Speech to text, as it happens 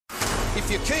If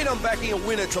you're keen on backing a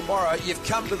winner tomorrow, you've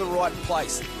come to the right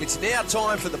place. It's now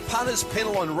time for the Punters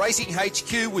Panel on Racing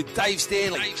HQ with Dave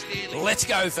Stanley. Let's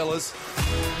go, fellas.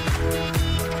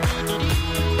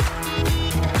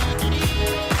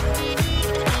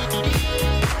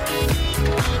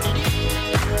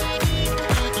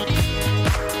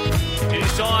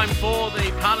 Time for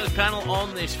the Punters Panel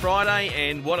on this Friday,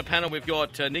 and what a panel we've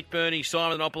got. Nick Burney,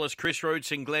 Simon Anopoulos, Chris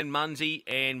Roots and Glenn Munsey,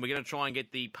 and we're going to try and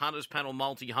get the Punters Panel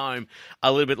multi home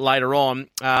a little bit later on.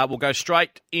 We'll go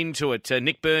straight into it.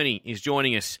 Nick Burney is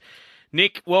joining us.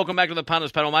 Nick, welcome back to the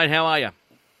Punters Panel, mate. How are you?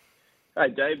 Hey,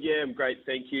 Dave. Yeah, I'm great.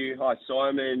 Thank you. Hi,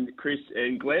 Simon, Chris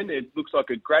and Glenn. It looks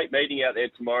like a great meeting out there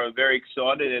tomorrow. I'm very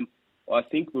excited, and I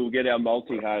think we'll get our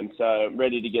multi home, so I'm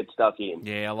ready to get stuck in.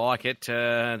 Yeah, I like it.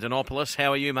 Danopoulos,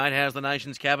 how are you, mate? How's the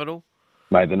nation's capital?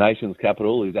 Mate, the nation's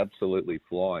capital is absolutely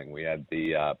flying. We had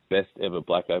the best ever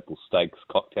Black Opal Stakes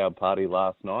cocktail party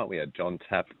last night. We had John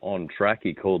Tapp on track.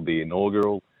 He called the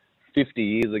inaugural 50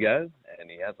 years ago, and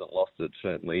he hasn't lost it,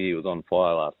 certainly. He was on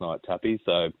fire last night, Tappy.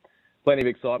 So plenty of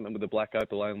excitement with the Black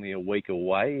Opal only a week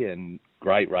away, and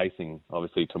great racing,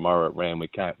 obviously, tomorrow at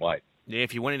Randwick. Can't wait. Yeah,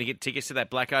 if you're wanting to get tickets to that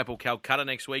Black Opal Calcutta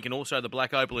next week and also the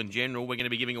Black Opal in general, we're going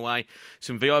to be giving away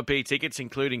some VIP tickets,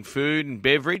 including food and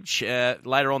beverage.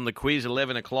 Later on the quiz,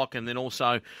 11 o'clock, and then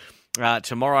also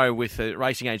tomorrow with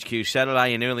Racing HQ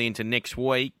Saturday and early into next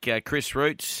week. Chris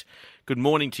Roots, good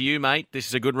morning to you, mate. This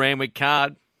is a good Randwick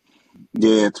card.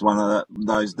 Yeah, it's one of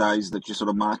those days that you sort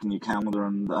of mark in your calendar,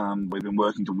 and we've been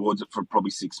working towards it for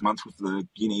probably 6 months with the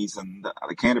Guineas, and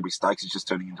the Canterbury Stakes is just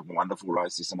turning into a wonderful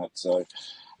race, isn't it? So,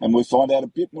 and we find out a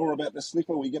bit more about the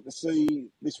slipper. We get to see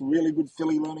this really good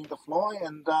filly learning to fly,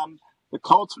 and the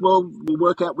Colts will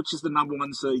work out which is the number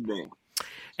one seed there.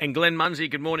 And Glenn Munsey,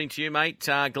 good morning to you, mate.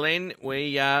 Glenn,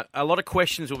 a lot of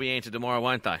questions will be answered tomorrow,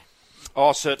 won't they?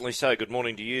 Oh, certainly so. Good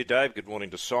morning to you, Dave. Good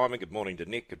morning to Simon. Good morning to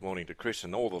Nick. Good morning to Chris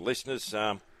and all the listeners.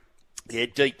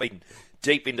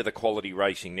 Deep into the quality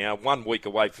racing now. 1 week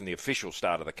away from the official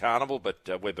start of the carnival,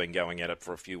 but we've been going at it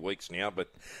for a few weeks now. But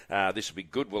this will be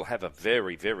good. We'll have a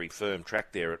very, very firm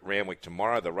track there at Randwick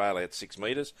tomorrow. The rail out 6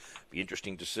 metres. Be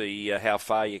interesting to see how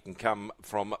far you can come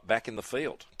from back in the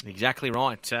field. Exactly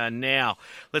right. Now,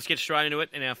 let's get straight into it.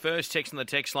 And our first text on the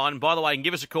text line. And by the way, you can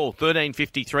give us a call,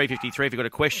 1350 353, if you've got a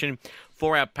question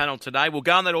for our panel today. We'll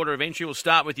go in that order of entry. We'll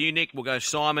start with you, Nick. We'll go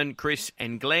Simon, Chris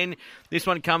and Glenn. This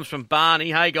one comes from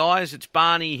Barney. Hey, guys, it's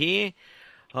Barney here.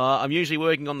 I'm usually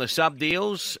working on the sub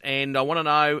deals, and I want to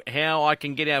know how I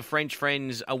can get our French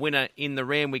friends a winner in the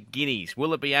Randwick Guineas.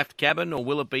 Will it be Aft Cabin or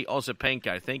will it be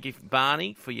Osipenko? Thank you,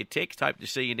 Barney, for your text. Hope to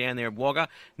see you down there at Wagga.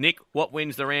 Nick, what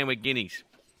wins the Randwick Guineas?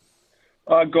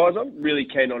 Guys, I'm really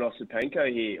keen on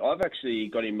Osipenko here. I've actually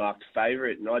got him marked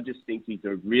favourite, and I just think he's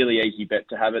a really easy bet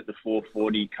to have at the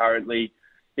 440 currently.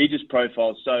 He just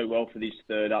profiles so well for this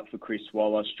third up for Chris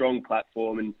Waller. Strong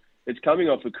platform, and it's coming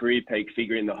off a career peak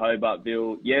figure in the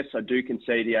Hobartville. Yes, I do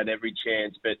concede he had every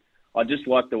chance, but I just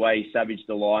like the way he savaged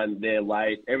the line there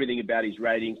late. Everything about his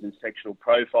ratings and sectional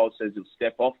profile says he'll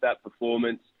step off that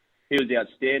performance. He was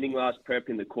outstanding last prep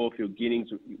in the Caulfield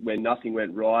Guineas where nothing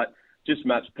went right. Just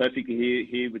matched perfectly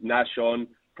here with Nash on,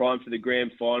 prime for the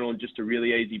grand final, and just a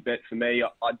really easy bet for me.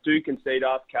 I do concede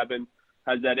Aft Cabin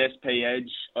has that SP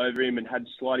edge over him and had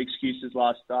slight excuses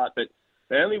last start, but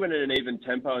they only went at an even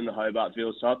tempo in the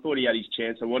Hobartville, so I thought he had his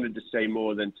chance. I wanted to see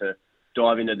more than to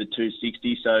dive into the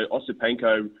 260. So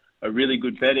Osipenko, a really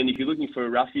good bet. And if you're looking for a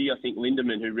roughie, I think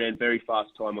Lindemann, who ran very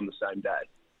fast time on the same day.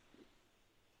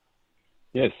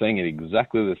 Yeah, seeing it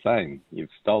exactly the same. You've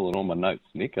stolen all my notes,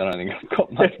 Nick. I don't think I've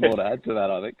got much more to add to that,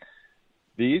 I think.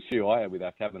 The issue I had with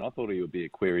our Cabin, I thought he would be a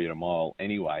query at a mile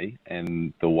anyway,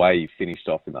 and the way he finished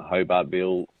off in the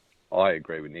Hobartville, I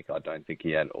agree with Nick. I don't think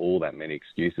he had all that many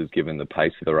excuses given the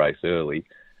pace of the race early.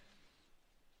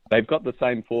 They've got the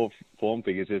same form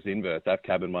figures, just inverse. Aft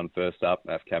Cabin won first up,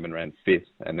 Aft Cabin ran fifth,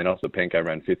 and then Osipenko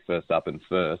ran fifth first up and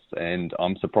first. And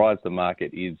I'm surprised the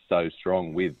market is so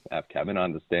strong with Aft Cabin. I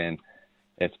understand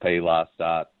SP last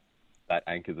start, that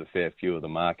anchors a fair few of the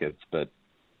markets, but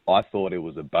I thought it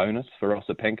was a bonus for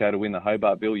Osipenko to win the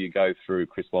Hobartville. You go through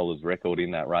Chris Waller's record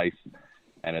in that race,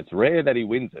 and it's rare that he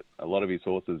wins it. A lot of his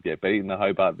horses get beat in the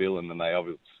Hobartville, and then they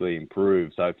obviously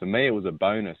improve. So for me, it was a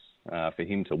bonus for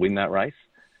him to win that race.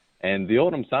 And the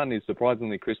Autumn Sun is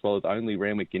surprisingly Chris Waller's only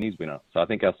Randwick Guineas winner. So I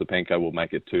think Osipenko will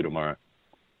make it 2 tomorrow.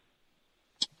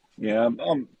 Yeah,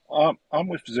 I'm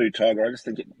with Zoo Tiger. I just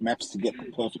think it maps to get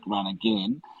the perfect run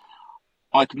again.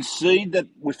 I concede that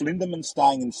with Lindemann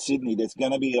staying in Sydney, there's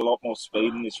going to be a lot more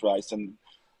speed in this race,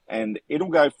 and it'll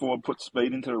go forward, put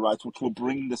speed into the race, which will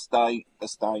bring the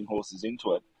staying horses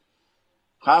into it.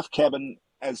 Half Cabin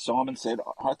as Simon said,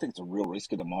 I think it's a real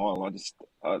risk at a mile.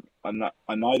 I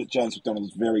know that James McDonald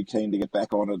is very keen to get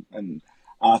back on it, and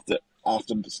after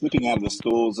slipping out of the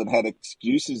stalls and had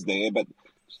excuses there, but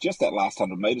it's just that last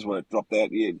 100 metres where it dropped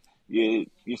out. You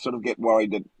sort of get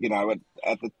worried that, you know,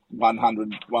 at the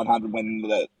 100 when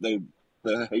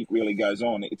the heat really goes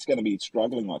on, it's going to be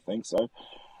struggling, I think. So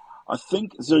I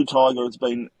think Zoo Tiger it's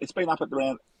been up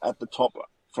at the top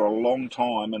for a long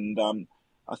time, and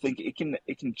I think it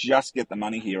can just get the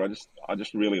money here. I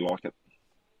just really like it.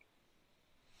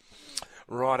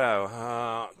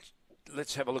 Righto.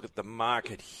 Let's have a look at the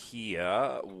market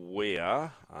here.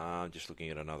 Where just looking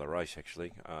at another race,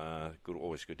 actually.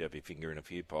 Always good to have your finger in a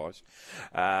few pies.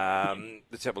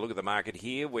 Let's have a look at the market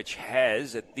here, which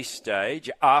has at this stage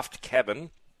Aft Cabin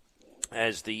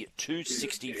as the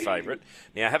 260 favourite.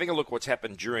 Now, having a look what's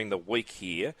happened during the week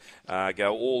here,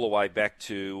 go all the way back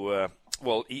to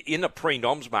in the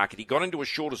pre-noms market, he got into as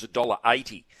short as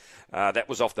 $1.80. That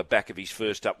was off the back of his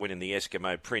first up win in the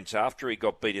Eskimo Prince. After he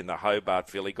got beat in the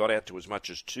Hobartville, he got out to as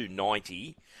much as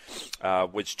 $2.90.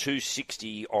 Was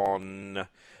 $2.60 on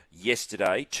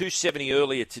yesterday, $2.70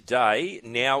 earlier today,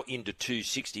 now into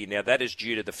 $2.60. Now, that is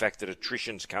due to the fact that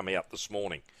attrition's come out this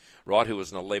morning. Right, who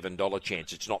was an $11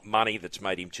 chance. It's not money that's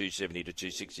made him $2.70 to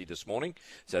 $2.60 this morning,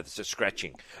 so it's a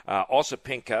scratching.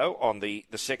 Osipenko on the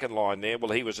second line there,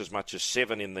 well, he was as much as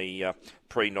 $7 in the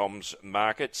pre-noms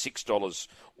market, $6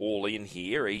 all in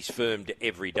here. He's firmed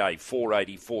every day,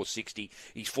 $4.80, $4.60.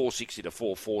 He's $4.60 to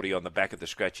 $4.40 on the back of the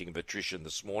scratching of attrition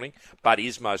this morning, but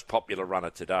his most popular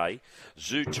runner today.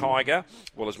 Zoo Tiger,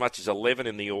 well, as much as 11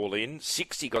 in the all-in.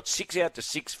 He got 6 out to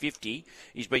 $6.50.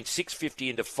 He's been $6.50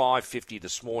 into $5.50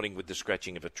 this morning with the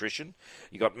scratching of attrition.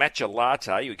 You got Matcha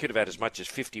Latte, who could have had as much as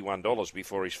 $51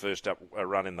 before his first up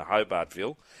run in the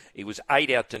Hobartville. He was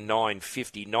 8 out to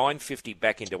 $9.50, $9.50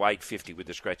 back into $8.50 with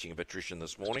the scratching of attrition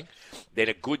this morning. Then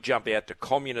a good jump out to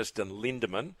Communist and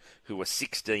Lindemann, who are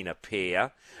 16 a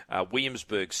pair.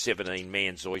 Williamsburg 17,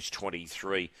 Manzoi's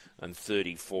 23 and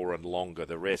 34 and longer.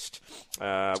 The rest,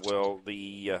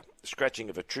 the scratching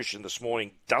of attrition this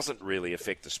morning doesn't really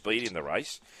affect the speed in the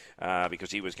race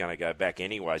because he was going to go back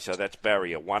anyway. So that's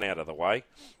barrier 1 out of the way.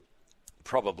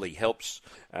 Probably helps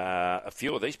a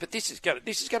few of these, but this is going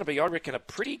to be, I reckon, a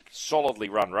pretty solidly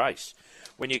run race.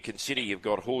 When you consider you've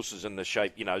got horses in the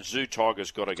shape, you know, Zoo Tiger's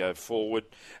got to go forward.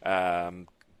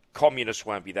 Communist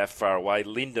won't be that far away.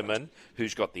 Lindemann,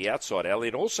 who's got the outside alley,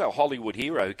 and also Hollywood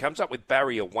Hero, who comes up with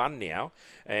barrier 1 now,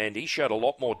 and he showed a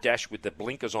lot more dash with the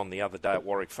blinkers on the other day at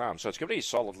Warwick Farm. So it's going to be a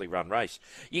solidly run race.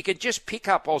 You can just pick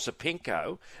up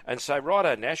Osipenko and say,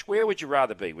 righto, Nash, where would you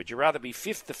rather be? Would you rather be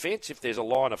 5th the fence if there's a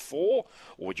line of 4,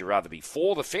 or would you rather be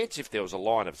 4 the fence if there was a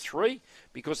line of 3?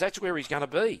 Because that's where he's going to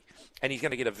be. And he's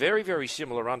going to get a very, very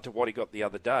similar run to what he got the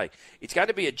other day. It's going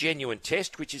to be a genuine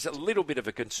test, which is a little bit of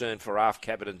a concern for Aft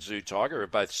Cabin and Zoo Tiger, who are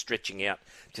both stretching out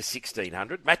to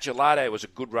 1,600. Matchelade was a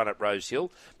good run at Rose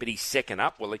Hill, but he's second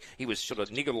up. Well, he was sort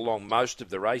of niggled along most of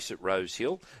the race at Rose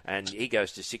Hill, and he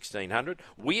goes to 1,600.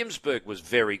 Williamsburg was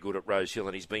very good at Rose Hill,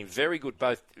 and he's been very good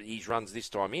both his runs this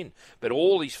time in. But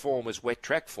all his form was wet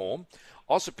track form.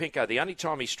 Osipenko, the only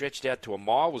time he stretched out to a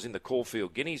mile was in the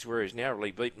Caulfield Guineas, where he's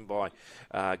narrowly beaten by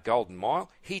Golden Mile.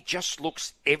 He just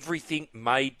looks everything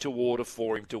made to order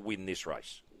for him to win this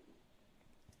race.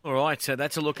 All right, so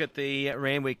that's a look at the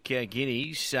Randwick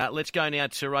Guineas. Let's go now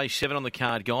to race 7 on the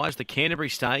card, guys. The Canterbury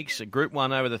Stakes, Group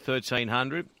 1 over the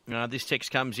 1,300. This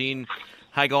text comes in.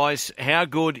 Hey, guys, how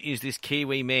good is this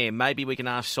Kiwi mare? Maybe we can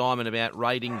ask Simon about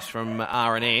ratings from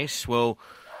R&S. Well,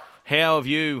 how have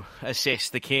you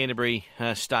assessed the Canterbury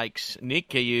Stakes,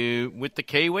 Nick? Are you with the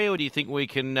Kiwi, or do you think we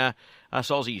can, us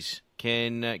Aussies,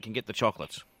 can get the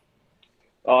chocolates?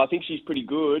 Oh, I think she's pretty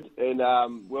good, and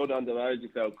well done to those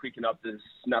if they were quick enough to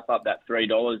snap up that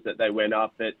 $3 that they went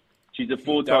up. But she's a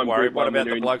full-time. Don't worry. Group what about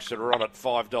the winner blokes that are on at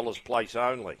 $5 place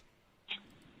only?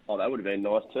 Oh, that would have been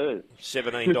nice too.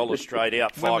 $17 straight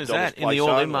out. $5 when was that? place In the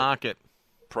all-in only. market?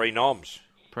 Pre-noms.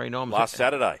 Pre-noms. Last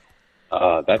Saturday.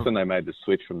 That's when they made the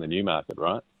switch from the Newmarket,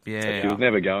 right? Yeah. She was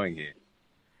never going here.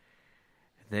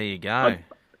 There you go.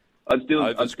 I'd still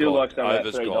like some of that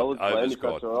 $3 plan, if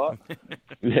that's all right.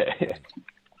 Yeah.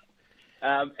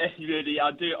 Really,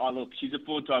 I do. Oh, look, she's a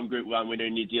full-time Group 1 winner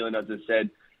in New Zealand, as I said.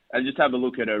 And just have a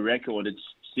look at her record. It's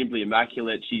simply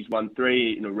immaculate. She's won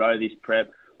 3 in a row this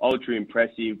prep. Ultra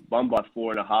impressive. Won by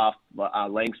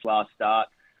 4.5 lengths last start.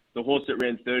 The horse that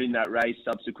ran third in that race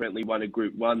subsequently won a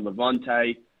Group 1,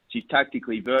 Levante. She's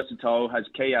tactically versatile, has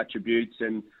key attributes,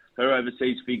 and her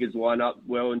overseas figures line up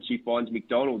well, and she finds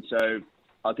McDonald. So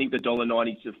I think the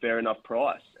 $1.90 is a fair enough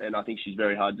price, and I think she's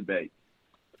very hard to beat.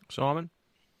 Simon?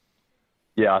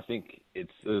 Yeah, I think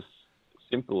it's a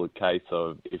simple a case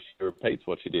of if she repeats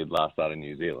what she did last start in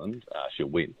New Zealand, she'll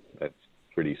win. That's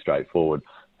pretty straightforward.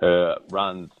 Her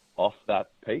runs off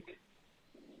that peak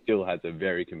still has a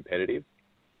very competitive.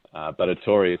 But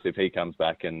Artorius, if he comes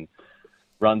back and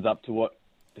runs up to what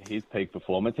his peak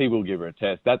performance, he will give her a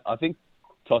test. That, I think,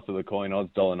 toss of the coin, odds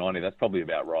 $1.90, that's probably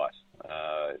about right.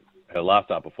 Her last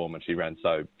start performance, she ran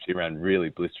really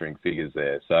blistering figures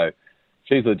there. So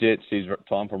she's legit. She's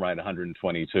time from rate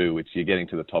 122, which you're getting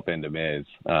to the top end of mares,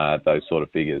 those sort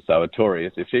of figures. So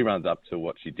Artorius, if she runs up to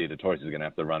what she did, Artorius is going to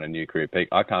have to run a new career peak.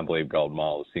 I can't believe Golden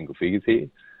Mile is single figures here.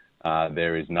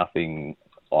 There is nothing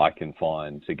I can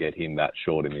find to get him that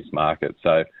short in this market.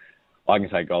 So I can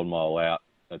take Golden Mile out.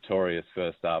 Artorius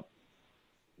first up.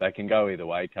 They can go either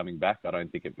way coming back. I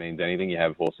don't think it means anything. You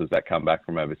have horses that come back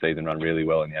from overseas and run really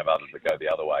well, and you have others that go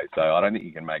the other way. So I don't think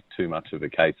you can make too much of a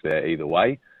case there either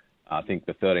way. I think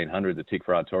the 1,300 is a tick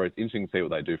for Artorius. Interesting to see what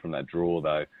they do from that draw,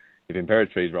 though. If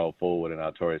Imperatrice roll forward and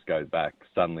Artorius goes back,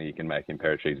 suddenly you can make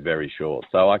Imperatrice very short.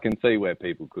 So I can see where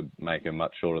people could make her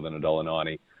much shorter than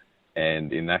 $1.90.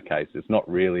 And in that case, it's not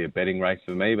really a betting race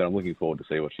for me, but I'm looking forward to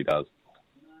see what she does.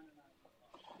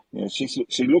 Yeah,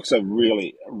 she looks a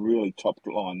really top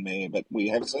line mare, but we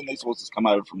have seen these horses come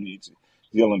over from New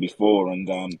Zealand before and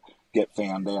get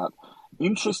found out.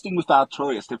 Interesting with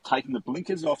Artorius, they've taken the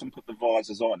blinkers off and put the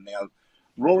visors on. Now,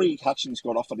 Rory Hutchins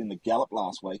got offered in the gallop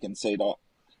last week and said, I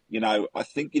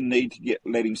think you need to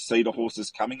let him see the horses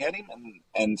coming at him.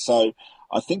 And so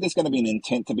I think there's going to be an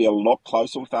intent to be a lot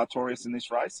closer with Artorius in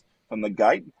this race from the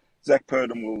gate. Zach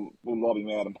Purdom will lob him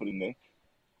out and put him there.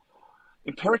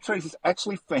 Imperatrice has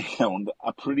actually found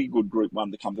a pretty good Group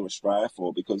 1 to come to Australia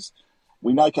for, because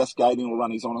we know Cascadian will run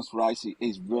his honest race.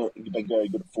 He's been very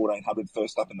good at 1,400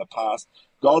 first up in the past.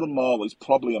 Golden Mile is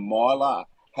probably a miler,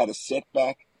 had a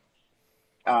setback.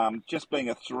 Just being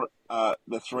the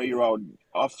 3-year-old,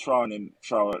 I've thrown him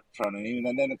in.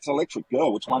 And then it's Electric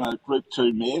Girl, which won a Group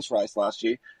 2 mares race last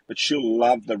year, but she'll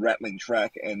love the rattling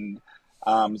track, and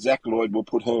Zach Lloyd will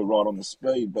put her right on the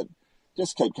speed. But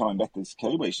just keep coming back to this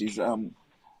Kiwi. She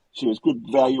was good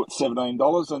value at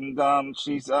 $17,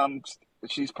 and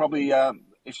she's probably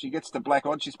if she gets to black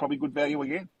odds, she's probably good value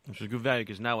again. Which was good value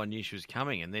because no one knew she was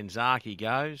coming, and then Zaki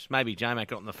goes. Maybe J-Mac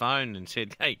got on the phone and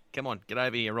said, "Hey, come on, get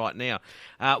over here right now."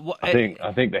 I think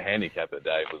the handicap at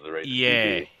Dave was the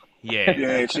reason.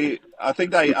 Yeah. I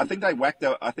think they whacked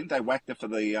her. I think they whacked her for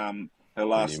the her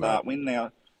last start win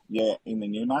now. Yeah, in the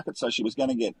Newmarket, so she was going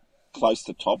to get close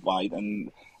to top weight,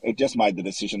 and it just made the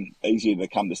decision easier to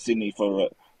come to Sydney for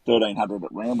 1,300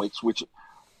 at Randwick, which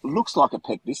looks like a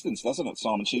pet distance, doesn't it,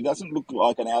 Simon? She doesn't look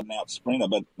like an out-and-out sprinter,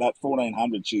 but that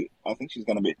 1,400, I think she's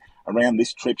going to be, around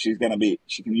this trip, she can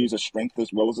use her strength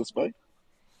as well as her speed.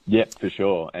 Yeah, for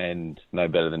sure, and no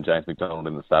better than James McDonald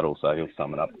in the saddle, so he'll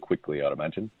sum it up quickly, I'd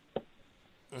imagine.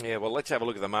 Yeah, well, let's have a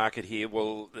look at the market here.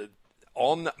 Well,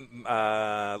 on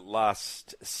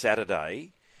last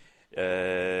Saturday,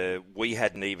 we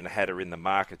hadn't even had her in the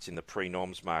markets, in the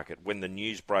pre-noms market. When the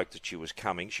news broke that she was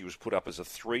coming, she was put up as a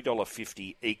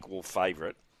 $3.50 equal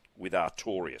favourite with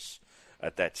Artorius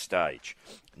at that stage.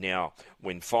 Now,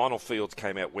 when final fields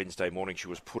came out Wednesday morning, she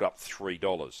was put up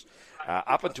 $3.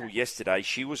 Up until yesterday,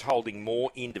 she was holding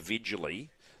more individually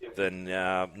than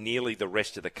nearly the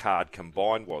rest of the card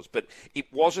combined was. But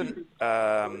it wasn't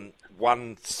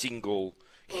one single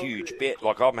huge bet.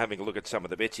 Like, I'm having a look at some of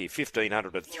the bets here.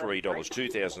 1,500 at $3,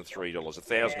 2,000 $3,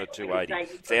 1,000 at $2.80,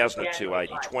 1,000 at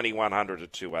 $2.80, 2,100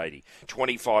 at $2.80,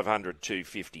 2,500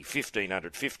 $2.50,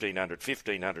 1,500, 1,500,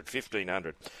 1,500,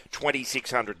 1,500,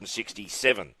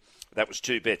 2,667. That was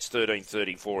two bets,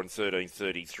 13.34 and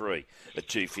 13.33 at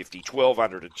 250,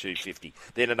 1,200 at 250.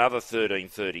 Then another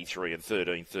 13.33 and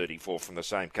 13.34 from the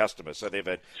same customer. So they've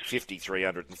had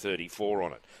 5,334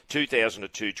 on it. 2,000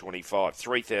 at 225,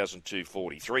 3,000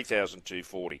 240, 3,000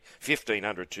 240,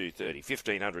 1,500 230,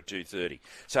 1,500 230.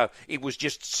 So it was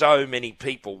just so many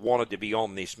people wanted to be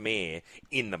on this mare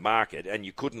in the market, and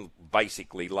you couldn't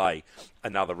basically lay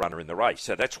another runner in the race.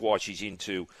 So that's why she's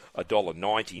into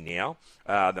 $1.90 now.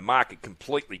 The market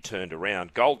completely turned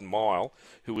around. Golden Mile,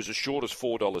 who was as short as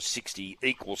 $4.60,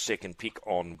 equal second pick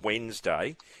on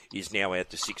Wednesday, is now out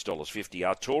to $6.50.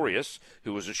 Artorius,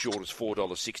 who was as short as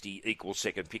 $4.60, equal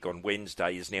second pick on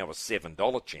Wednesday, is now a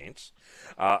 $7 chance.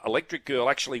 Electric Girl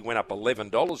actually went up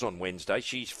 $11 on Wednesday.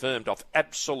 She's firmed off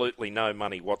absolutely no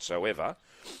money whatsoever.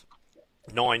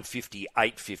 $9.50,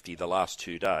 $8.50 the last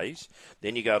 2 days.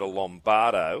 Then you go to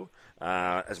Lombardo,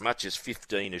 as much as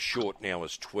 15, as short now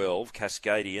as 12.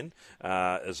 Cascadian,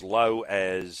 as low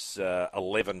as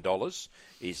 $11,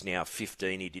 is now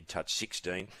 15. He did touch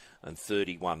 16 and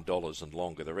 $31 and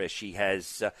longer. The rest, she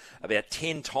has about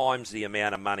 10 times the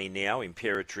amount of money now,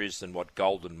 Imperatriz, than what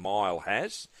Golden Mile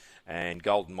has. And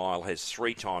Golden Mile has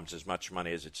 3 times as much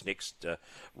money as its next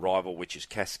rival, which is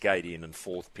Cascadian, and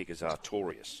fourth pick is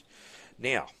Artorias.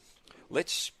 Now,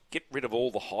 let's get rid of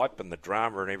all the hype and the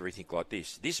drama and everything like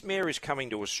this. This mare is coming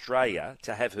to Australia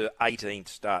to have her 18th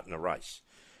start in a race.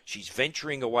 She's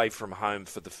venturing away from home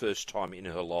for the first time in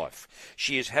her life.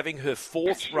 She is having her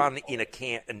 4th run in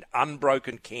an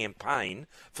unbroken campaign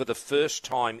for the first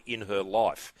time in her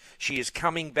life. She is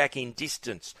coming back in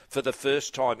distance for the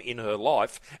first time in her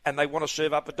life, and they want to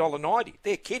serve up $1.90.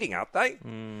 They're kidding, aren't they?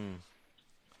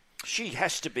 She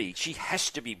has to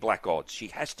be black odds. She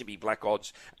has to be black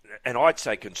odds, and I'd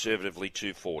say conservatively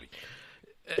 $2.40.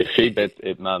 If she bets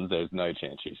it, Mums, there's no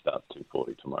chance she starts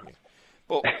 $2.40 tomorrow.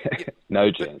 Well, no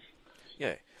chance.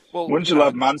 Yeah. Well, wouldn't you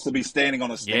love Muns to be standing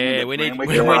on a stand? Yeah, we need you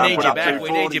back. We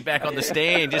need you back on the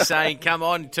stand, just saying, come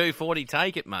on, $2.40,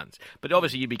 take it, Muns. But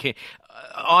obviously you'd be keen.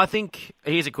 I think,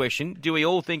 here's a question. Do we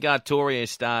all think Artorias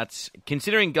starts,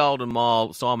 considering Golden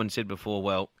Mile, Simon said before,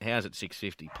 well, how's it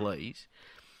 $6.50, please?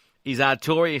 Is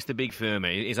Artorias the big firm?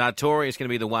 Is Artorias going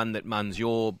to be the one that Muns,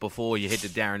 before you head to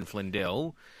Darren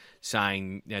Flendell,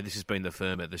 saying, this has been the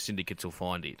firmer, the syndicates will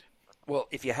find it? Well,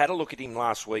 if you had a look at him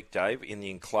last week, Dave, in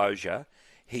the enclosure,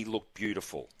 he looked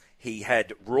beautiful. He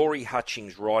had Rory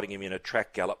Hutchings riding him in a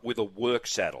track gallop with a work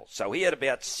saddle. So he had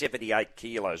about 78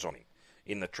 kilos on him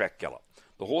in the track gallop.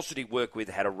 The horse that he worked with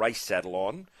had a race saddle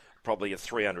on, probably a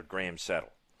 300-gram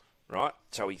saddle, right?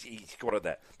 So he's got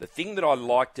that. The thing that I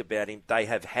liked about him, they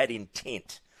have had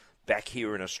intent back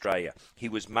here in Australia. He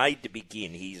was made to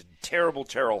begin. He's terrible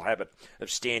habit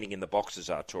of standing in the boxes,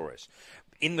 Artorias.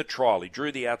 In the trial, he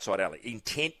drew the outside alley,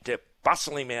 intent to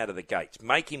bustle him out of the gates,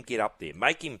 make him get up there,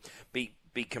 make him be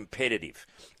competitive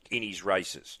in his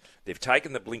races. They've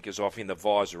taken the blinkers off in the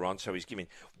visor on, so he's giving.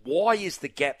 Why is the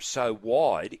gap so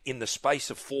wide in the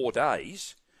space of 4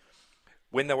 days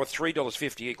when they were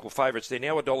 $3.50 equal favourites? They're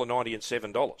now $1.90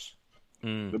 and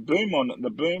 $7. The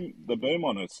boom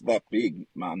on it's that big,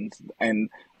 Muns.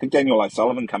 And I think Daniel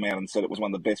O'Sullivan came out and said it was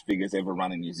one of the best figures ever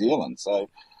run in New Zealand. So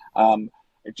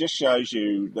it just shows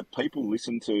you that people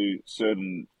listen to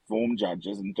certain form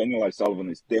judges, and Daniel O'Sullivan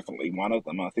is definitely one of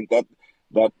them. I think that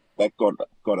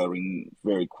got her in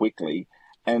very quickly.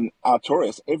 And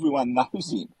Artorias, everyone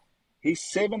knows him. He's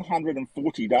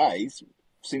 740 days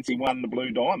since he won the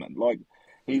Blue Diamond. Like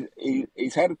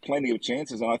he's had plenty of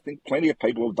chances, and I think plenty of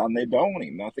people have done their dough on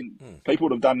him. I think people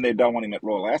would have done their dough on him at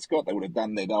Royal Ascot. They would have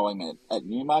done their dough on him at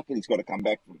Newmarket. He's got to come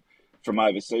back from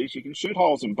overseas. You can shoot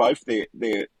holes in both their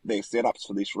setups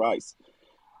for this race.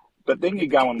 But then you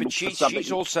go and look for something.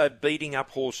 She's also beating up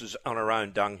horses on her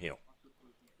own dunghill.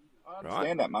 I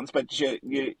understand that, Muns, but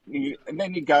you and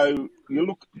then you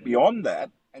look beyond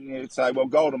that, and you say, well,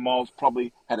 Golden Mile's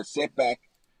probably had a setback,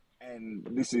 and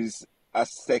this is a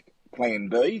plan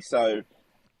B. So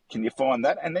can you find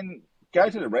that? And then go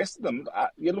to the rest of them.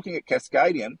 You're looking at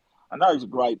Cascadian. I know he's a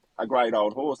great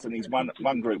old horse, and he's won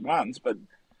Group 1s, but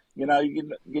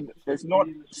there's not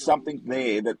something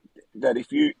there that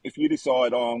if you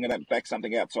decide, I'm going to back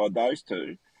something outside those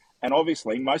two, and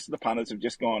obviously most of the punters have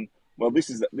just gone, well, this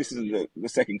is the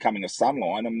second coming of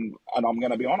Sunline, and I'm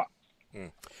going to be on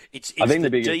it. It's the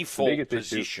default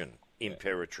position,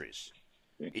 Imperatriz.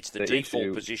 It's the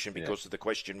default position because of the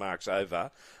question marks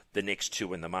over the next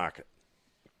two in the market.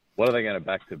 What are they going to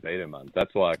back to beat him on?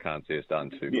 That's why I can't see us done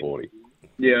 $2.40.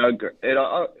 Yeah, I agree. And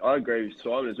I agree with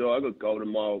Simon as well. I got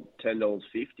Golden Mile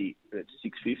 $10.50 at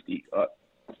 $6.50.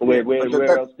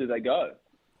 Where else do they go?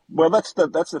 Well, that's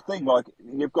the thing. Like,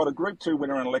 you've got a Group 2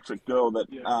 winner in Electric Girl that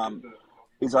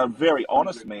is a very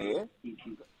honest mare.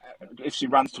 If she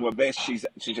runs to her best, she's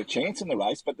a chance in the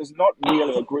race. But there's not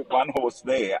really a Group 1 horse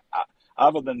there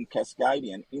other than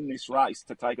Cascadian in this race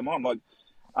to take them on. Like,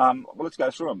 let's go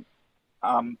through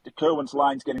them. Kerwin's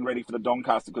Lane's getting ready for the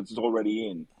Doncaster because it's already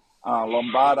in.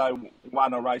 Lombardo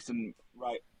won a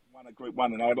Group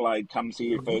 1 in Adelaide, comes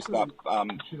here first up.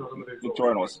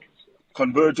 Victorian horse.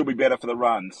 Converge will be better for the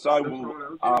run. So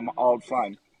will Old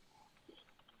Flame.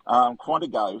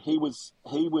 Quantigo, he was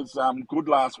good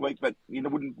last week, but you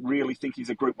wouldn't really think he's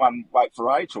a Group 1 weight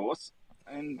for age horse.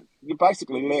 And you're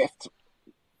basically left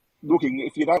looking,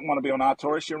 if you don't want to be on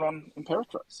Artorias, you're on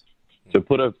Imperatriz. To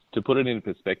put it in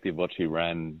perspective, what she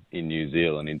ran in New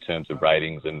Zealand in terms of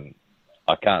ratings, and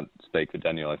I can't speak for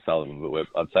Daniel O'Sullivan, but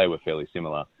I'd say we're fairly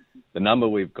similar. The number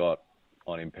we've got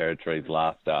on Imperatriz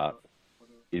last start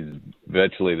is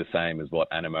virtually the same as what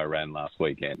Animo ran last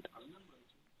weekend.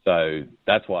 So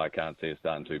that's why I can't see her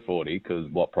starting 240,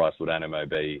 because what price would Animo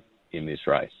be in this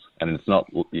race? And it's not,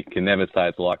 you can never say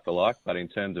it's like for like, but in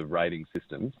terms of rating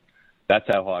systems, that's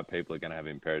how high people are going to have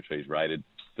Imperatrice rated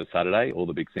for Saturday, all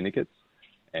the big syndicates,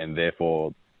 and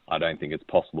therefore I don't think it's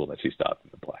possible that she starts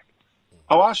in the black.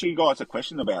 I'll ask you guys a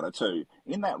question about her too.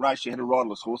 In that race, she had a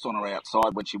riderless horse on her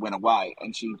outside when she went away,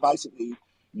 and she basically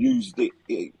used it,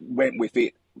 went with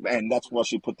it, and that's why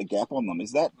she put the gap on them.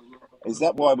 Is that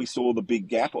why we saw the big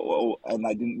gap, and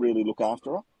they didn't really look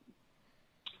after her?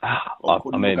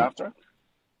 Look after her?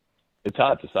 It's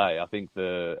hard to say. I think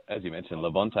as you mentioned,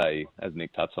 Levante, as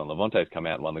Nick touched on, Levante's come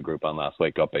out and won the Group 1 last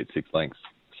week, got beat 6 lengths.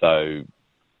 So,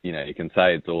 you can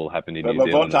say it's all happened in New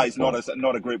Zealand. Levante's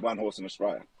not a Group 1 horse in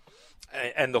Australia.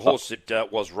 And the horse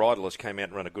that was riderless came out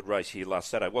and ran a good race here last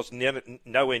Saturday. Was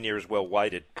nowhere near as well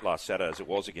weighted last Saturday as it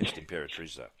was against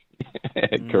Imperatrice, though.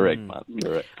 Correct, Martin.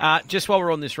 Correct. Just while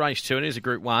we're on this race too, and it is a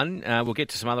Group 1, we'll get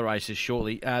to some other races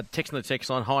shortly. Text on the text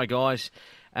line. Hi, guys.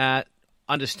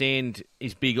 Understand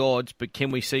is big odds, but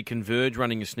can we see Converge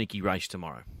running a sneaky race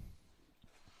tomorrow?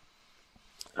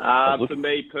 For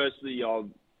me personally,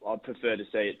 I'd prefer to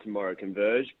see it tomorrow,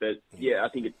 Converge. But, yeah, I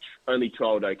think it only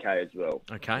trialled okay as well.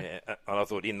 Okay. Yeah, and I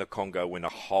thought In the Congo went a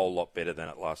whole lot better than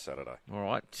it last Saturday. All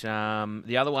right.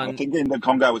 The other one... I think In the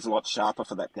Congo was a lot sharper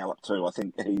for that gallop too. I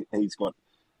think he's got...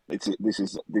 This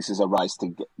is a race to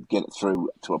get it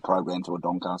through to a program, to a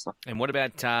Doncaster. And what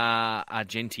about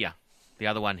Argentia, the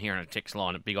other one here on a text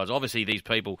line at big odds? Obviously, these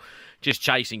people just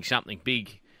chasing something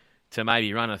big to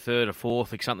maybe run a third or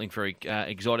fourth, like something for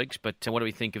exotics. But what do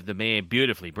we think of the mare,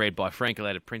 beautifully bred by Frankel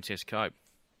out of Princess Cope?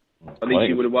 I think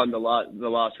she would have won the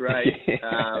last race.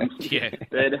 Yeah.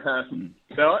 But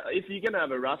if you're going to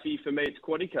have a roughie, for me, it's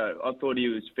Quantico. I thought he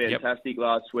was fantastic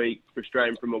last week,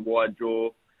 frustrating from a wide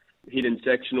draw, hidden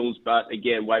sectionals, but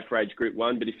again, wait for age Group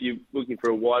 1. But if you're looking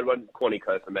for a wide one,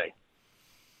 Quantico for me.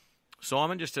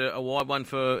 Simon, just a wide one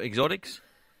for exotics?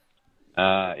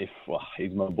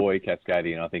 He's my boy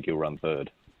Cascadian, I think he'll run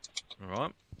third. All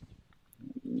right.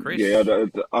 Chris? Yeah,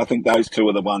 I think those two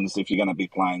are the ones if you're going to be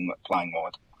playing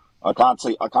wide. I can't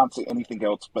see anything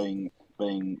else being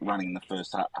running in the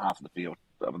first half of the field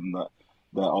other than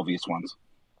the obvious ones.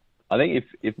 I think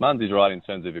if Munns is right in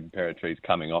terms of Imperatrice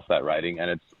coming off that rating,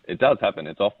 and it does happen,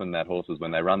 it's often that horses,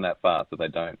 when they run that fast, that they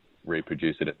don't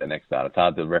reproduce it at their next start. It's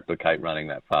hard to replicate running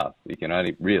that fast. You can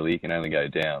only go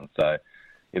down. So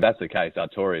if that's the case,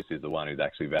 Artorias is the one who's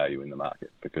actually value in the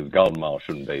market, because Golden Mile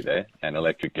shouldn't be there, and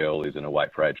Electric Girl is in a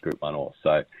weight for age Group 1 horse.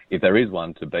 So if there is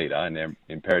one to beat her, and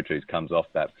Imperatrice comes off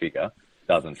that figure,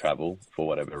 doesn't travel for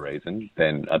whatever reason,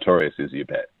 then Artorias is your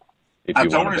bet. If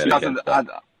you want to bet against that.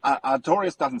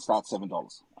 Artorias doesn't start $7.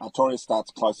 Artorias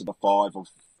starts closer to 5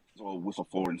 or with a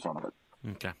 4 in front of it.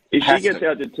 Okay. If she gets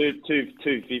out to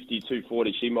 250,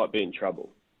 240, she might be in trouble.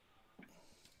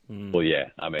 Well, yeah.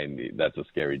 I mean, that's a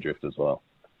scary drift as well.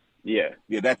 Yeah.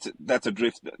 Yeah, that's a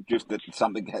drift that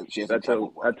something she hasn't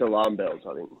travelled with. That's alarm bells,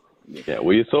 I think. Yeah,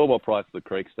 well, you saw what price the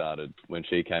Creek started when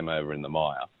she came over in the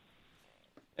mire,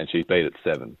 and she beat at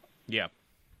 7. Yeah.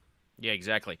 Yeah,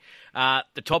 exactly.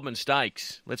 The Todman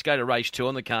Stakes. Let's go to race 2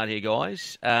 on the card here,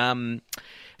 guys. A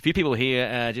few people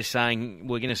here just saying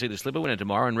we're going to see the Slipper winner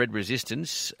tomorrow and Red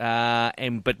Resistance.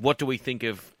 But what do we think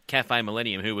of Cafe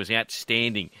Millennium, who was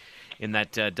outstanding in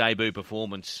that debut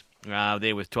performance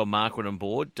there with Tom Marquardt on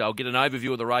board? I'll get an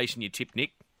overview of the race and your tip,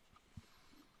 Nick.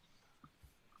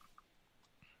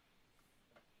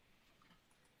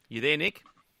 You there, Nick?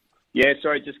 Yeah,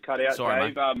 sorry, just cut out,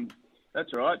 sorry, Dave.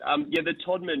 That's all right. The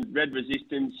Todman Red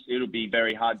Resistance, it'll be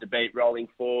very hard to beat rolling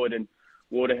forward, and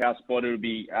Waterhouse Spot, it'll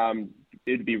be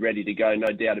ready to go, no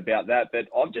doubt about that. But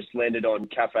I've just landed on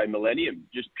Cafe Millennium,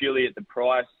 just purely at the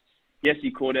price. Yes,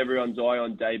 he caught everyone's eye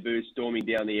on debut, storming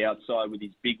down the outside with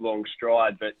his big, long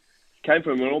stride, but came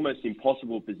from an almost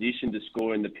impossible position to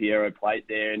score in the Piero Plate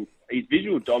there, and his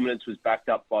visual dominance was backed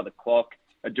up by the clock.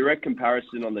 A direct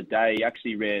comparison on the day, he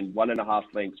actually ran 1.5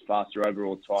 lengths faster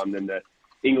overall time than the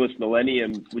English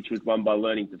Millennium, which was won by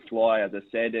Learning to Fly, as I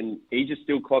said, and he just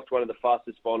still clocked one of the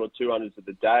fastest final 200s of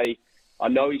the day. I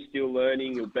know he's still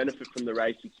learning. He'll benefit from the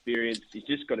race experience. He's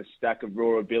just got a stack of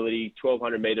raw ability,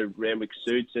 1,200-metre Randwick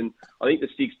suits, and I think the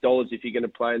 $6, if you're going to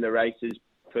play in the races,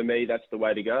 for me, that's the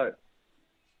way to go.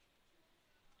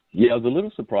 Yeah, I was a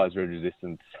little surprised Red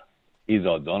Resistance is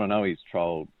odds on. I know he's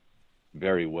trialled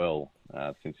very well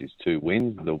since his 2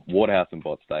 wins. The Waterhouse and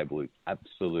Bott stable is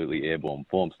absolutely airborne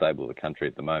form stable of the country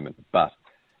at the moment. But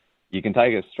you can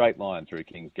take a straight line through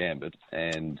King's Gambit,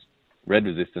 and Red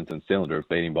Resistance and Cylinder have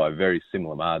beaten by very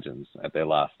similar margins at their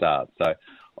last start. So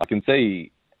I can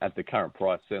see at the current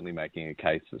price, certainly making a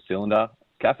case for Cylinder.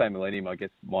 Cafe Millennium, I guess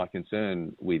my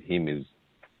concern with him is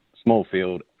small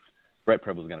field. Brett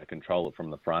Preble's going to control it from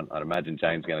the front. I'd imagine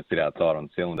James is going to sit outside on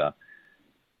Cylinder.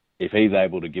 If he's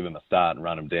able to give him a start and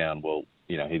run him down, well,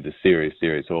 you know, he's a serious,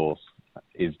 serious horse.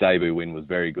 His debut win was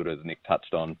very good, as Nick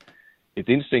touched on. It's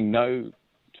interesting, no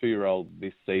 2-year-old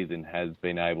this season has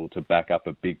been able to back up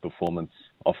a big performance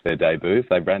off their debut. If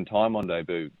they ran time on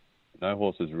debut, no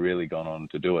horse has really gone on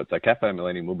to do it. So Cafe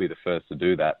Millennium will be the first to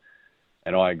do that.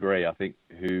 And I agree. I think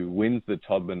who wins the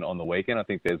Todman on the weekend, I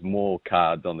think there's more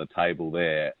cards on the table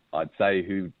there. I'd say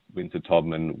who wins the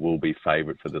Todman will be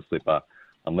favourite for the Slipper,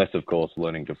 unless, of course,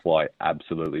 Learning to Fly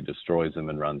absolutely destroys them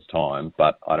and runs time.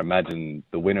 But I'd imagine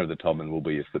the winner of the Todman will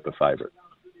be a Slipper favourite.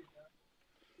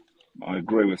 I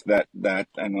agree with that.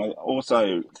 And I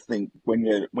also think when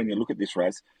you look at this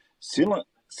race,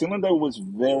 Cylinder was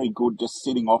very good just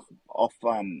sitting off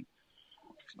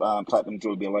Platinum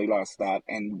Jubilee last start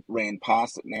and ran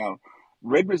past it. Now,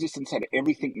 Red Resistance had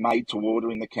everything made to order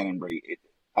in the Canterbury.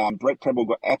 Brett Preble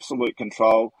got absolute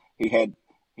control. He had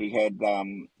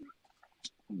the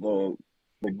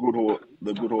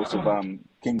good horse of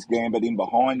King's Gambit in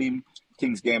behind him.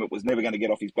 King's Gambit was never going to get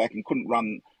off his back and couldn't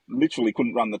run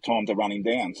the time to run him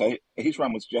down. So his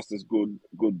run was just as good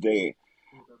there.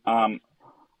 I'm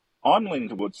leaning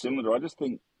towards Cylinder. I just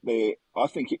think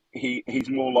he's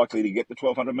more likely to get the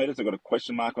 1,200 metres. They've got a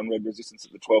question mark on Red Resistance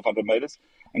at the 1,200 metres.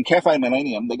 And Cafe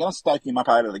Millennium, they're going to stake him up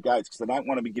out of the gates because they don't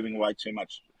want to be giving away too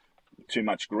much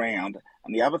ground.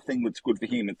 And the other thing that's good for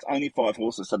him, it's only 5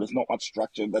 horses, so there's not much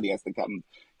structure that he has to come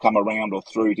around or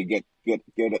through to get at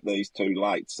these too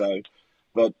late. So,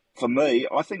 but for me,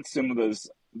 I think Cylinder's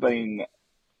been.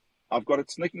 I've got a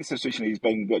sneaking suspicion he's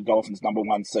been Dolphins' number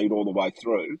 1 seed all the way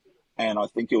through. And I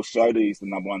think he'll show that he's the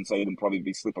number 1 seed and probably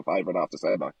be Slipper favourite after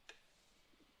Saturday.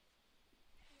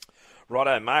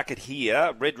 Righto, market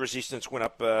here. Red Resistance went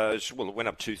up. It went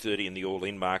up 230 in the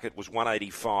all-in market. It was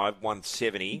 185,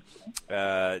 170.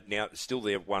 Now still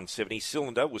there, 170.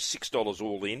 Cylinder was $6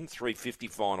 all in, 350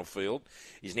 final field.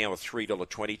 Is now a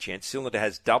 $3.20 chance. Cylinder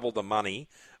has double the money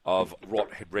of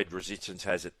what Red Resistance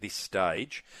has at this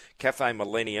stage. Cafe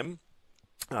Millennium.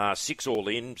 6 all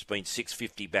in, it's been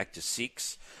 $6.50 back to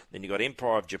 6. Then you got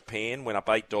Empire of Japan, went up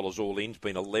 $8 all in, it's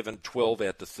been 11, 12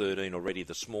 out to 13 already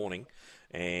this morning.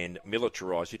 And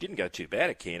Militarised, who didn't go too bad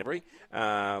at Canterbury,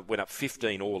 went up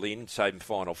 15 all in, saving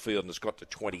final field, and it's got to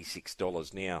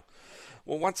 $26 now.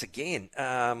 Well, once again,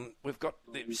 we've got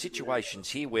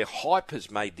situations here where hype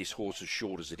has made this horse as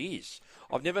short as it is.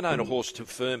 I've never known a horse to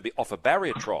firm off a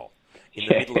barrier trial in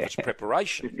the middle of its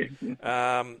preparation.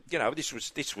 This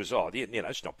was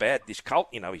it's not bad. This colt,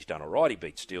 he's done all right. He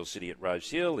beat Steel City at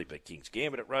Rose Hill. He beat King's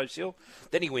Gambit at Rose Hill.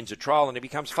 Then he wins a trial and he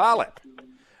becomes Farlap.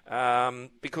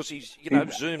 Because he's,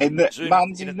 zoomed. He's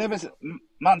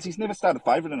never started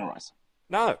favourite in a race.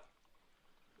 No.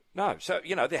 So,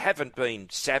 there haven't been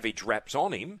savage raps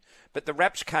on him, but the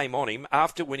raps came on him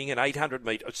after winning an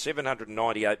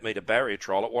 798-metre barrier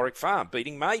trial at Warwick Farm,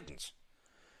 beating maidens.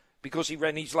 Because he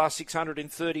ran his last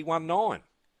 631.9.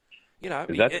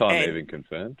 Is that time even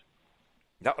confirmed?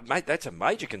 No, mate, that's a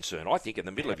major concern. I think in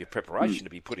the middle of your preparation to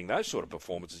be putting those sort of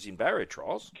performances in barrier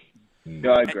trials.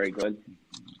 No, I agree, Glenn.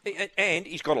 And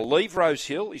he's got to leave Rose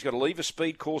Hill. He's got to leave a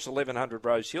speed course 1100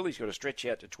 Rose Hill. He's got to stretch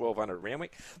out to 1200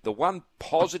 Randwick. The one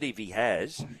positive he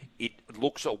has, it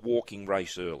looks a walking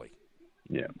race early.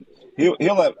 Yeah,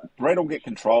 Brett will get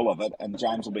control of it, and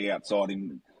James will be outside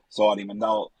him, and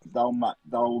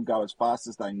they'll go as fast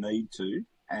as they need to,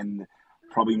 and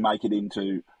probably make it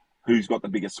into who's got the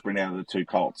biggest sprint out of the 2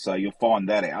 colts. So you'll find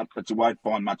that out, but you won't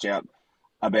find much out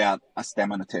about a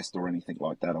stamina test or anything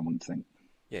like that, I wouldn't think.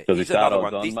 Yeah, does he's another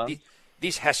one.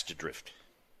 This has to drift.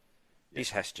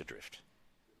 This has to drift.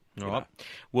 All right.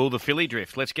 Will the filly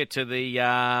drift? Let's get to the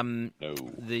Yarraman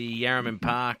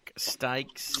Park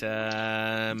Stakes.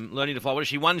 Learning to Fly. What is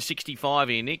she? 165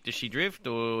 here, Nick. Does she drift,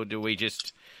 or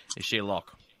is she a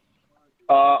lock?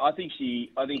 I think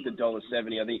the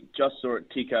 $1.70. I think just saw it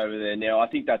tick over there. Now I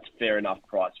think that's fair enough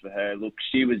price for her. Look,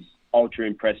 she was ultra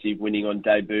impressive winning on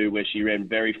debut, where she ran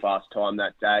very fast time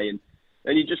that day,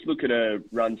 and you just look at her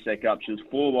run sec up. She was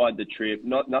 4 wide the trip.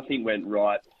 Nothing went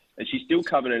right. And she still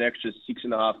covered an extra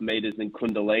 6.5 metres than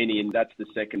Kundalini, and that's the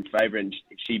second favourite, and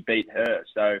she beat her.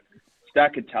 So,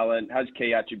 stack of talent, has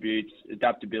key attributes,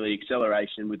 adaptability,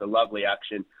 acceleration with a lovely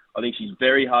action. I think she's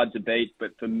very hard to beat,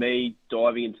 but for me,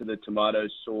 diving into the tomato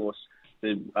sauce,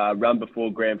 the run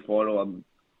before grand final,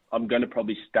 I'm going to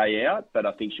probably stay out, but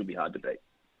I think she'll be hard to beat.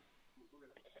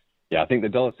 Yeah, I think the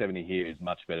 $1.70 here is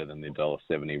much better than the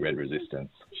 $1.70 Red Resistance.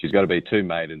 She's got to be 2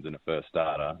 maidens and a first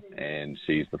starter, and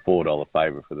she's the $4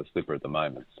 favourite for the slipper at the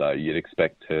moment. So you'd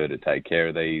expect her to take care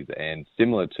of these. And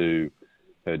similar to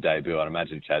her debut, I'd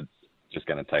imagine Chad's just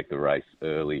going to take the race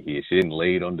early here. She didn't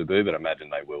lead on debut, but I imagine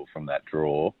they will from that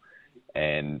draw.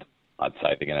 And I'd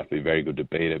say they're going to have to be very good to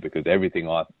beat her, because everything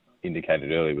I indicated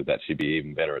earlier was that she'd be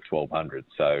even better at 1,200.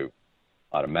 So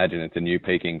I'd imagine it's a new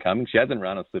Peking coming. She hasn't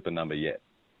run a slipper number yet.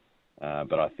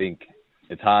 But I think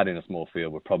it's hard in a small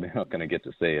field. We're probably not going to get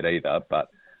to see it either, but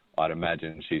I'd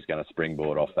imagine she's going to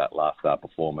springboard off that last start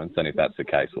performance. And if that's the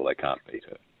case, well, they can't beat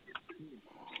her.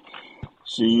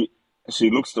 She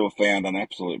looks to have found an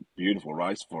absolute beautiful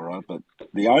race for her, but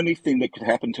the only thing that could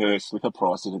happen to her slipper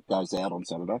price is it goes out on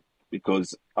Saturday,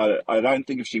 because I don't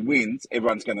think if she wins,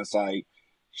 everyone's going to say,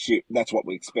 that's what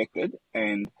we expected.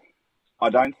 And I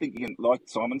don't think you can, like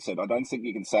Simon said, I don't think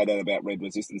you can say that about Red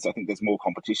Resistance. I think there's more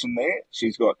competition there.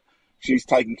 She's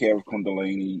taken care of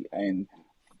Kundalini, and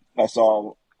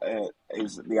Facile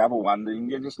is the other one.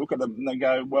 And you just look at them and they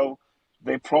go, well,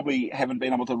 they probably haven't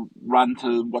been able to run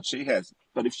to what she has.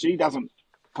 But if she doesn't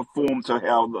perform to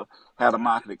how the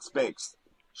market expects,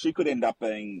 she could end up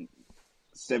being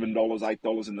 $7,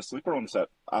 $8 in the slipper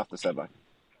after Saturday.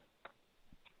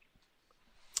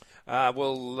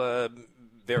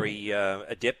 Very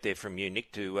adept there from you,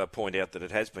 Nick, to point out that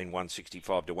it has been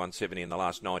 165 to 170 in the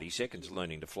last 90 seconds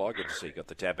learning to fly. Good to see you got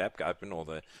the Tab app open, or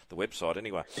the website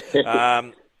anyway.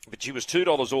 But she was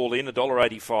 $2 all in,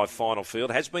 $1.85 final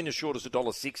field. Has been as short as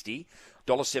 $1.60,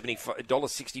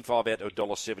 $1.65 out to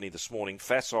 $1.70 this morning.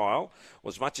 Facile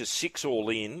was much as 6 all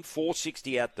in,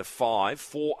 $4.60 out to 5,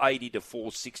 $4.80 to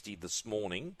 $4.60 this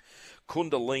morning.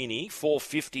 Kundalini,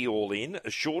 $4.50 all in,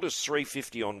 as short as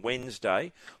 $3.50 on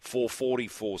Wednesday, $4.40,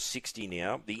 $4.60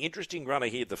 now. The interesting runner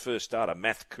here, the first starter,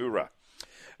 Mathkura,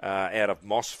 out of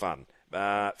Moss Fun.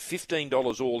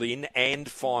 $15 all in and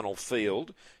final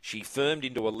field. She firmed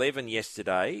into 11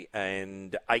 yesterday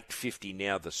and $8.50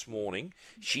 now this morning.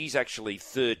 She's actually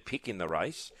third pick in the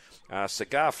race.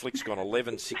 Cigar Flick's gone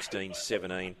 11, 16,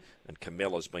 17, and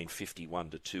Camella's been 51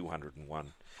 to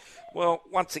 201. Well,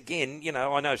 once again,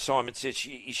 I know Simon says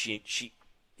he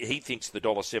thinks the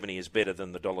 $1.70 is better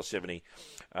than the $1.70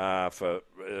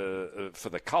 for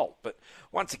the Colt. But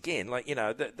once again,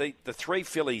 the three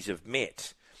fillies have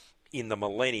met in the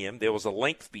Millennium. There was a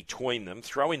length between them.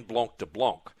 Throw in Blanc de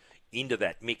Blanc into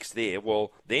that mix there.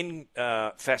 Well, then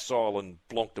Facile and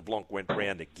Blanc de Blanc went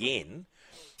round again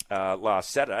last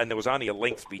Saturday, and there was only a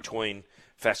length between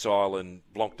Facile and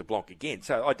Blanc de Blanc again.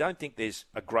 So I don't think there's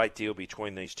a great deal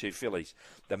between these two fillies.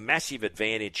 The massive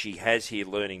advantage she has here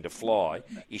learning to fly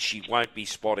is she won't be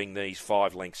spotting these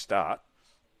 5-length start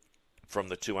from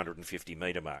the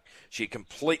 250-metre mark. She's a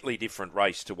completely different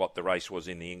race to what the race was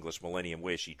in the English Millennium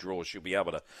where she draws. She'll be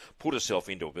able to put herself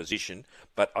into a position,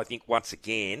 but I think once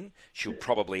again she'll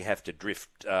probably have to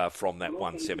drift from that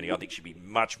 170. I think she'll be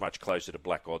much, much closer to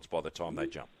black odds by the time they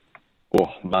jump. Oh,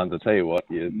 Mons, I'll tell you what.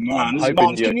 I'm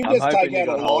hoping you're going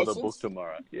to hold the book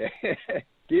tomorrow. Yeah.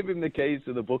 Give him the keys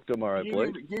to the book tomorrow,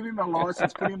 please. Give him a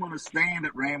licence. Put him on a stand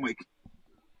at Randwick.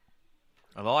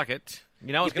 I like it.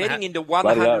 You're betting into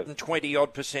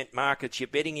 120-odd% markets. You're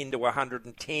betting into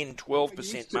 110,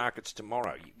 12% markets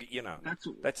tomorrow.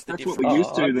 That's the difference. What we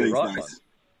used to these days.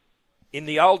 In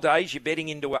the old days, you're betting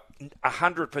into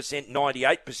 100%,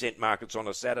 98% markets on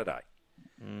a Saturday.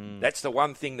 That's the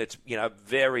one thing that's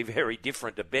very, very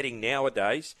different to betting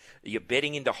nowadays. You're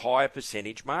betting into higher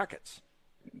percentage markets.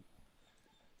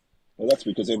 Well, that's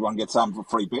because everyone gets some for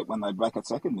free bet when they back at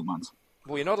second in months.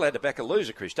 Well, you're not allowed to back a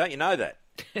loser, Chris. Don't you know that?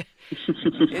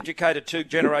 Educated 2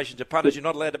 generations of punters, you're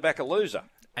not allowed to back a loser.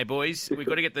 Hey, boys, we've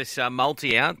got to get this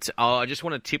multi out. I just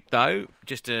want to tip, though,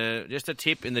 just a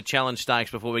tip in the Challenge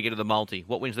Stakes before we get to the multi.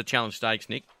 What wins the Challenge Stakes,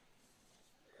 Nick?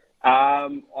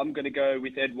 I'm going to go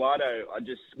with Eduardo. I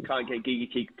just can't get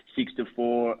Giga Kick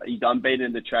 6-4. He's unbeaten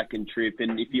in the track and trip.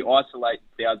 And if you isolate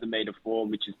 1,000-metre form,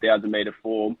 which is 1,000-metre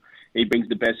form, he brings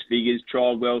the best figures.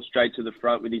 Trialled well straight to the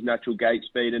front with his natural gate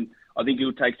speed. And I think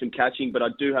he'll take some catching. But I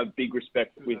do have big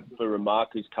respect for Remark,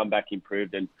 who's come back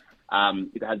improved. And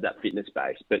it has that fitness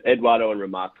base. But Eduardo and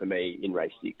Remark for me in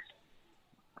race 6.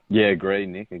 Yeah, agree,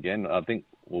 Nick. Again, I think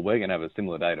we're going to have a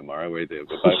similar day tomorrow. We're both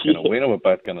going to win or we're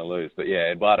both going to lose. But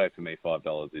yeah, Eduardo for me,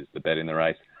 $5 is the bet in the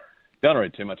race. Don't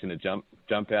read too much into jump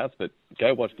outs, but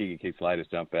go watch Giga Kick's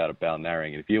latest jump out at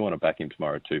Balnarring. And if you want to back him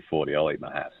tomorrow at 240, I'll eat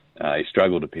my hat. He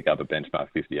struggled to pick up a benchmark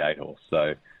 58 horse.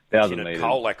 So 1,000 metres.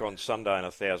 Colac on Sunday in a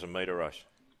 1,000-metre race.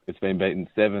 It's been beaten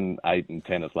 7, 8 and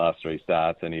 10 his last 3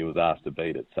 starts, and he was asked to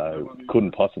beat it. So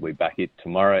couldn't possibly back it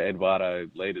tomorrow. Eduardo,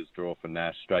 leaders draw for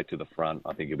Nash, straight to the front.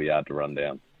 I think he'll be hard to run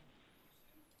down.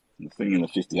 The thing in the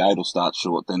 58 will start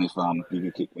short then if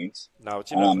Giga Kick wins. No,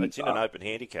 it's in an open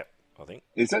handicap, I think.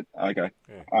 Is it? Okay.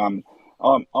 Yeah.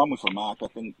 I'm with Remark. I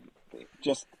think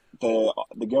just the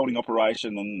gelding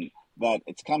operation and that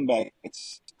it's come back. It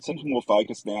seems more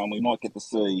focused now, and we might get to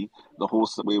see the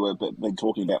horse that we were been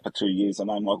talking about for 2 years. I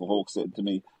know Michael Hawke said to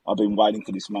me, "I've been waiting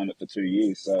for this moment for 2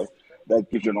 years." So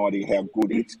that gives you an idea how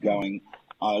good it's going.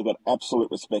 I've got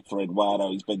absolute respect for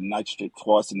Eduardo. He's been nature stripped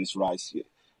twice in this race.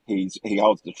 He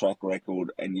holds the track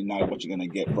record, and you know what you're going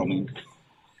to get from him.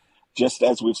 Just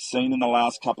as we've seen in the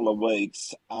last couple of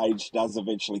weeks, age does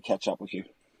eventually catch up with you.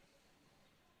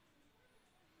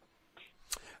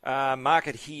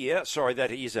 Market here. Sorry,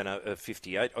 that is a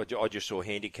 58. I just saw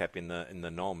handicap in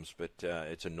the noms, but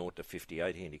it's a 0 to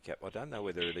 58 handicap. I don't know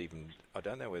whether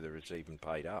it's even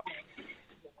paid up,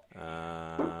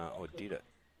 or did it?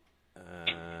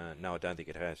 No, I don't think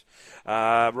it has.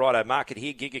 Righto, market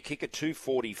here. Giga Kicker,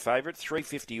 240 favourite,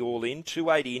 350 all in,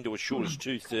 280 into as short as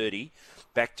 230,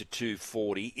 back to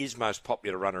 240. Is most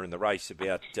popular runner in the race,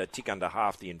 about tick under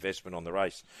half the investment on the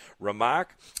race.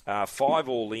 Remark, 5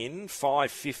 all in,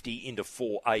 550 into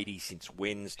 480 since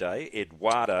Wednesday.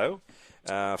 Eduardo,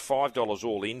 $5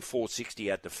 all in,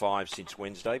 460 out to 5 since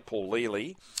Wednesday. Paul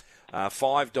Lely,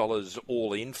 $5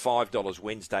 all in, $5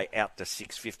 Wednesday out to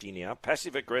 $6.50 now.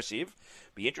 Passive aggressive.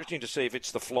 Be interesting to see if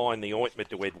it's the fly in the ointment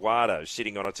to Eduardo,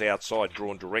 sitting on its outside,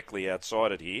 drawn directly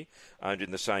outside it here, owned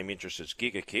in the same interest as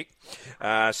Giga Kick.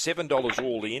 $7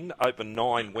 all in, open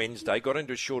 9 Wednesday, got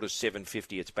into as short as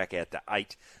 $7.50, it's back out to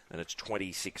 8, and it's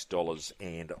 $26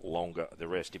 and longer the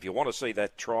rest. If you want to see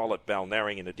that trial at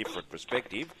Balnarring in a different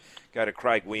perspective, go to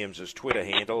Craig Williams' Twitter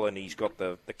handle, and he's got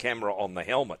the camera on the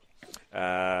helmet,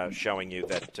 showing you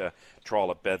that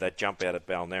trial at that jump out at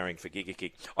Balnarring for Giga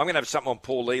Kick. I'm going to have something on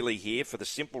Paul Lely here for the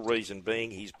simple reason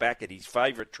being he's back at his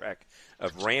favourite track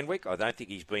of Randwick. I don't think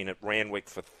he's been at Randwick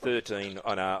for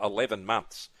 11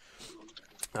 months.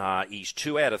 He's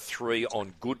 2 out of 3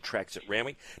 on good tracks at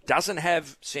Randwick. Doesn't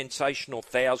have sensational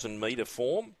 1,000-metre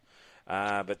form.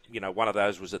 But, one of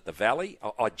those was at the Valley.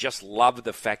 I just love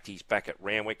the fact he's back at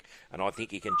Randwick, and I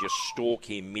think he can just stalk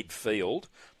him midfield.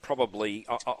 Probably,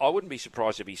 I wouldn't be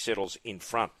surprised if he settles in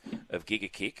front of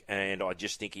Giga Kick, and I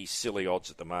just think he's silly odds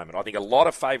at the moment. I think a lot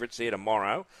of favourites there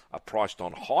tomorrow are priced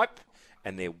on hype,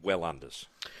 and they're well unders.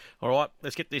 All right,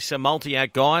 let's get this multi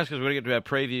out, guys, because we're going to get to our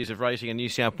previews of racing in New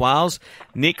South Wales.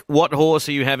 Nick, what horse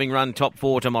are you having run top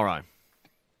 4 tomorrow?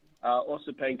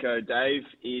 Osipenko, Dave,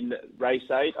 in race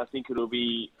 8. I think it'll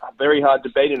be very hard to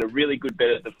beat and a really good bet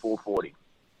at the 440.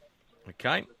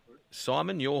 Okay.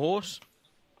 Simon, your horse?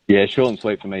 Yeah, short and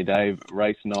sweet for me, Dave.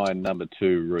 Race 9, number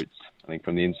 2, Roots. I think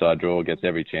from the inside draw, gets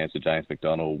every chance of James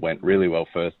McDonald. Went really well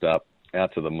first up,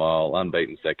 out to the mile,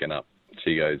 unbeaten second up.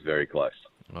 She goes very close.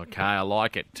 Okay, I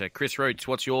like it. Chris Roots,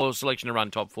 what's your selection to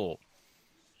run top 4?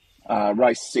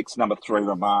 Race 6, number 3,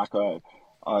 Remark.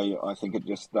 I think it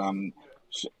just...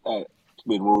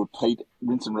 we will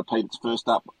rinse and repeat its first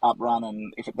up run,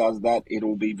 and if it does that,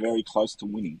 it'll be very close to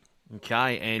winning.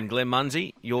 Okay, and Glenn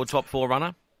Munsey, your top 4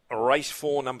 runner? Race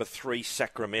 4, number 3,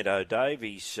 Sacramento, Dave.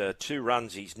 He's 2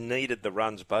 runs. He's needed the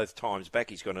runs both times back.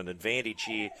 He's got an advantage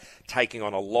here, taking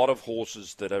on a lot of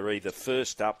horses that are either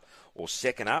first up or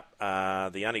second up.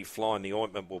 The only fly in the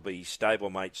ointment will be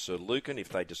stablemate Sir Lucan if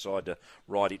they decide to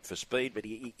ride it for speed, but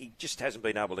he just hasn't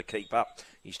been able to keep up.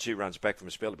 He's 2 runs back from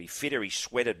a spell to be fitter. He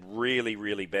sweated really,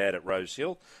 really bad at Rose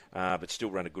Hill, but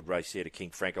still run a good race there to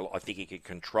King Frankel. I think he can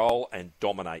control and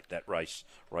dominate that race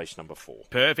number 4.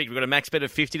 Perfect. We've got a max bet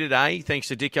of 50 today, thanks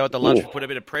to Dicko at the lunch. We put a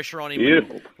bit of pressure on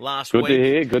him last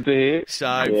week. Good to hear. So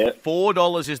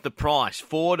 $4 is the price.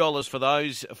 $4 for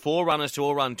those 4 runners to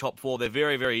all run top 4. They're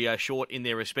very, very short in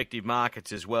their respective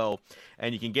markets as well.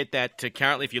 And you can get that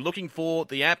currently. If you're looking for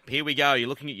the app, here we go. You're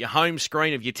looking at your home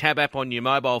screen of your tab app on your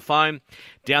mobile phone.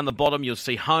 Down the bottom, you'll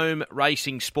see Home,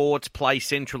 Racing, Sports, Play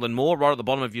Central and more. Right at the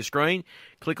bottom of your screen,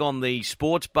 click on the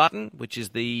Sports button, which is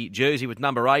the jersey with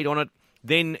number 8 on it.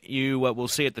 Then you will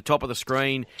see at the top of the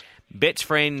screen, Bets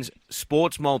Friends,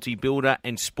 Sports Multi-Builder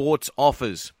and Sports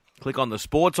Offers. Click on the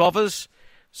Sports Offers,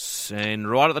 and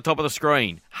right at the top of the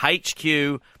screen,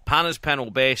 HQ, Punters Panel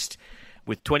Best,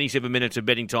 with 27 minutes of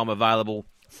betting time available,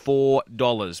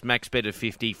 $4. Max bet of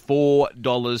 50,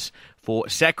 $4 for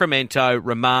Sacramento,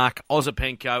 Remark,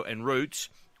 Osipenko and Roots,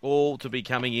 all to be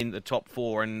coming in the top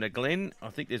 4. And Glenn, I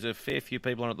think there's a fair few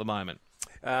people on at the moment.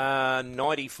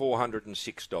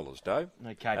 $9,406, Dave.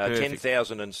 Okay, perfect.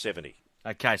 10,070.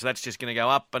 Okay, so that's just going to go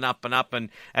up and up and up. And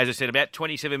as I said, about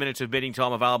 27 minutes of betting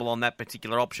time available on that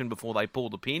particular option before they pull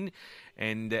the pin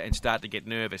and start to get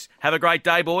nervous. Have a great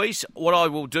day, boys. What I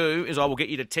will do is I will get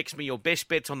you to text me your best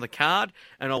bets on the card,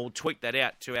 and I will tweet that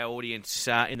out to our audience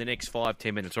in the next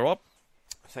 5-10 minutes, all right?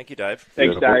 Thank you, Dave.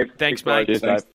 Thanks, Dave. Thanks, mate. Cheers, Dave.